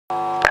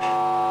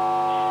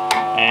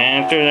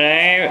and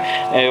today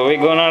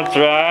we're gonna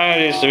try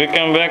this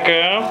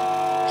Rickenbacker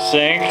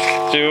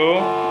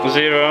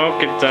 620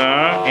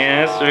 guitar.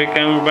 Yes,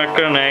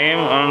 Rickenbacker name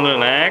on the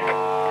neck.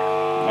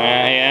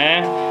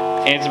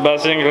 Yeah, it's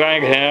buzzing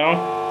like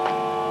hell.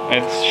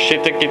 It's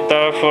shitty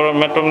guitar for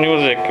metal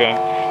music.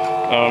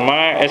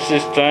 My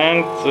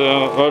assistant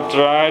will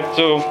try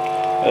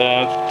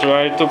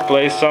to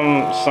play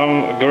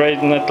some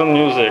great metal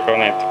music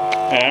on it.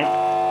 Yeah.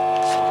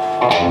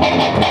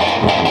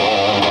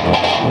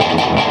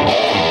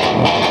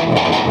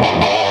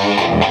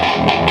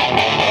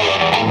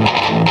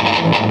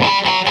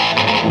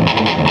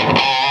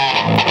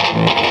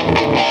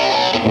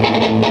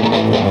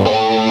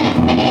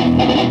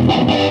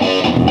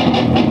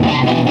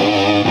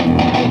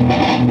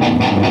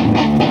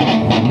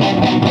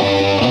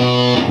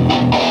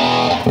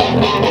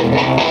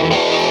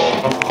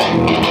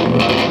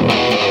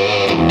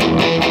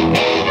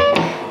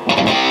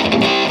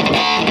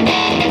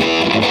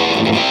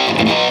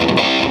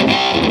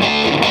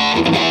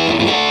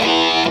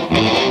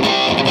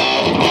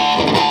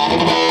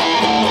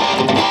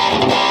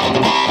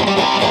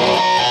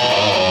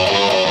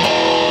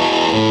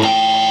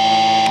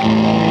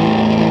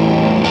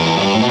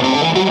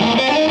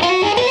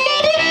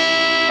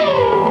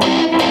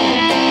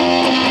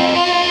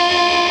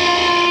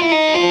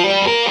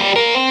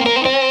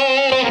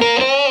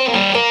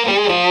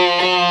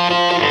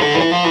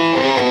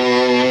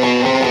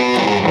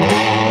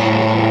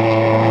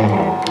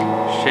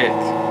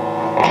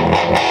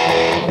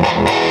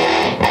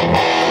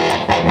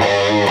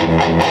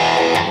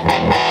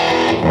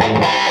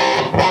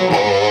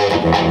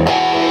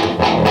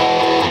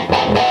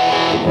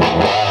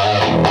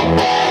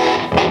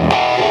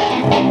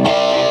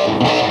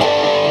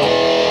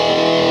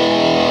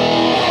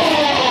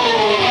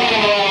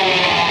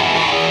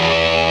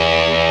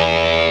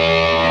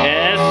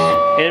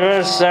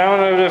 Sound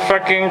of the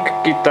fucking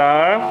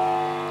guitar.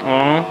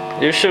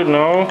 You should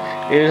know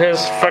it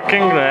has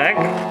fucking neck.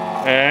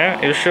 Yeah,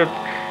 you should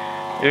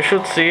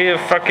see a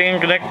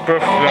fucking neck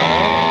profile.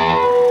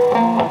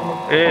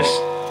 It's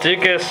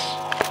thick as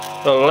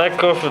the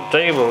leg of a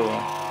table.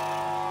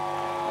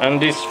 And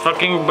these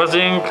fucking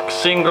buzzing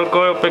single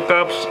coil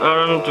pickups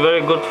aren't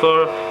very good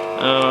for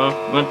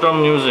metal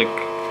music.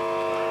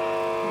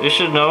 You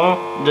should know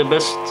the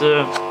best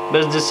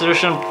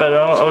distortion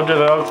pedal of the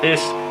world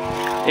is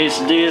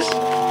this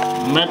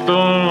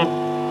metal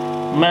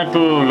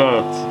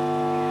lot.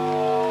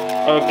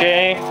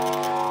 Okay,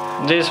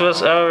 this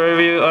was our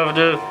review of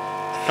the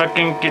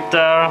fucking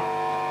guitar.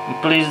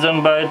 Please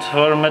don't buy it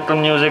for metal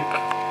music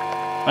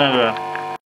ever.